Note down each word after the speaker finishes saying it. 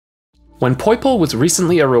When Poipole was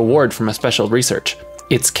recently a reward from a special research,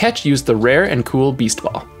 its catch used the rare and cool Beast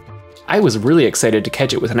Ball. I was really excited to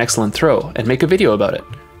catch it with an excellent throw and make a video about it.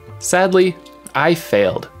 Sadly, I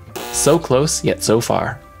failed. So close, yet so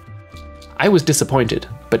far. I was disappointed,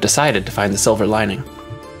 but decided to find the silver lining.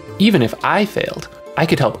 Even if I failed, I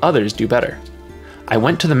could help others do better. I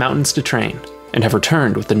went to the mountains to train, and have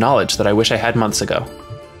returned with the knowledge that I wish I had months ago.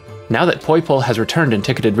 Now that Poipole has returned in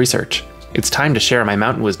ticketed research, it's time to share my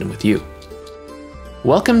mountain wisdom with you.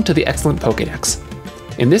 Welcome to the Excellent Pokédex.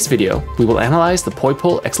 In this video, we will analyze the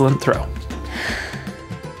Poipole Excellent Throw.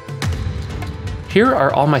 Here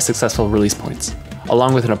are all my successful release points,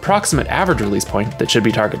 along with an approximate average release point that should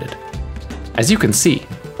be targeted. As you can see,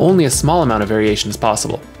 only a small amount of variation is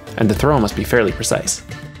possible, and the throw must be fairly precise.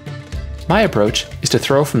 My approach is to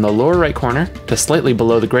throw from the lower right corner to slightly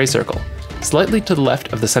below the gray circle, slightly to the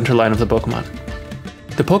left of the center line of the Pokémon.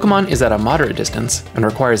 The Pokémon is at a moderate distance and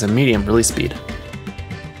requires a medium release speed.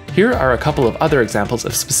 Here are a couple of other examples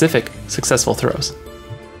of specific, successful throws.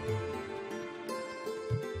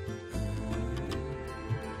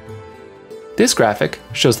 This graphic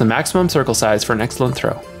shows the maximum circle size for an excellent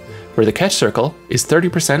throw, where the catch circle is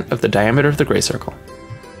 30% of the diameter of the gray circle.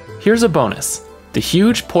 Here's a bonus, the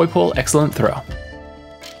huge Poipole Excellent Throw.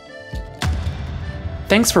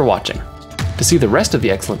 Thanks for watching. To see the rest of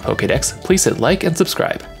the Excellent Pokédex, please hit like and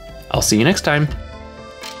subscribe. I'll see you next time.